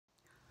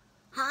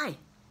Hi,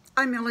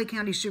 I'm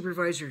County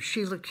Supervisor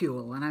Sheila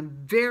Kuehl, and I'm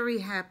very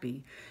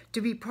happy to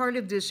be part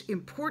of this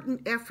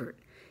important effort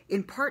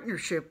in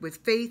partnership with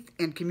Faith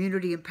and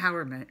Community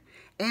Empowerment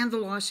and the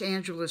Los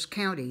Angeles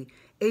County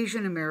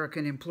Asian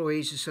American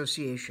Employees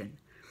Association.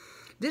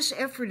 This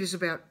effort is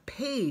about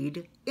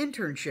paid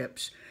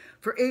internships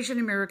for Asian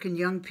American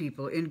young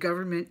people in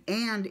government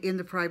and in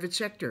the private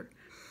sector.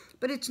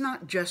 But it's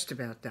not just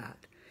about that.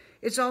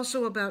 It's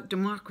also about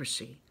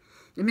democracy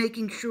and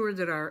making sure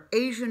that our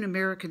Asian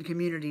American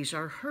communities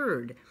are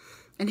heard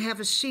and have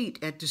a seat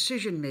at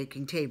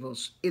decision-making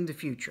tables in the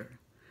future.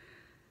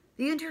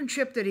 The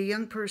internship that a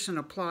young person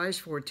applies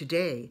for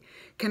today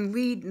can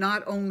lead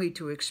not only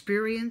to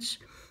experience,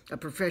 a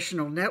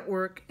professional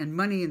network, and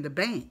money in the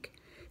bank.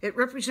 It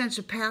represents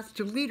a path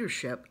to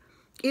leadership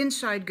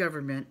inside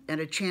government and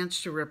a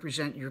chance to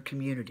represent your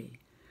community.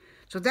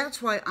 So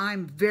that's why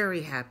I'm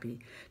very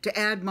happy to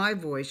add my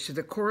voice to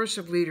the chorus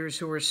of leaders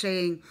who are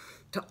saying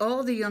to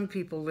all the young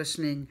people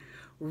listening,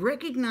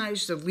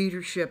 recognize the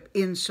leadership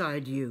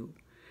inside you,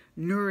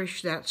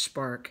 nourish that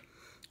spark,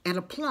 and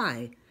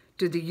apply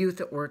to the Youth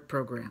at Work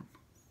program.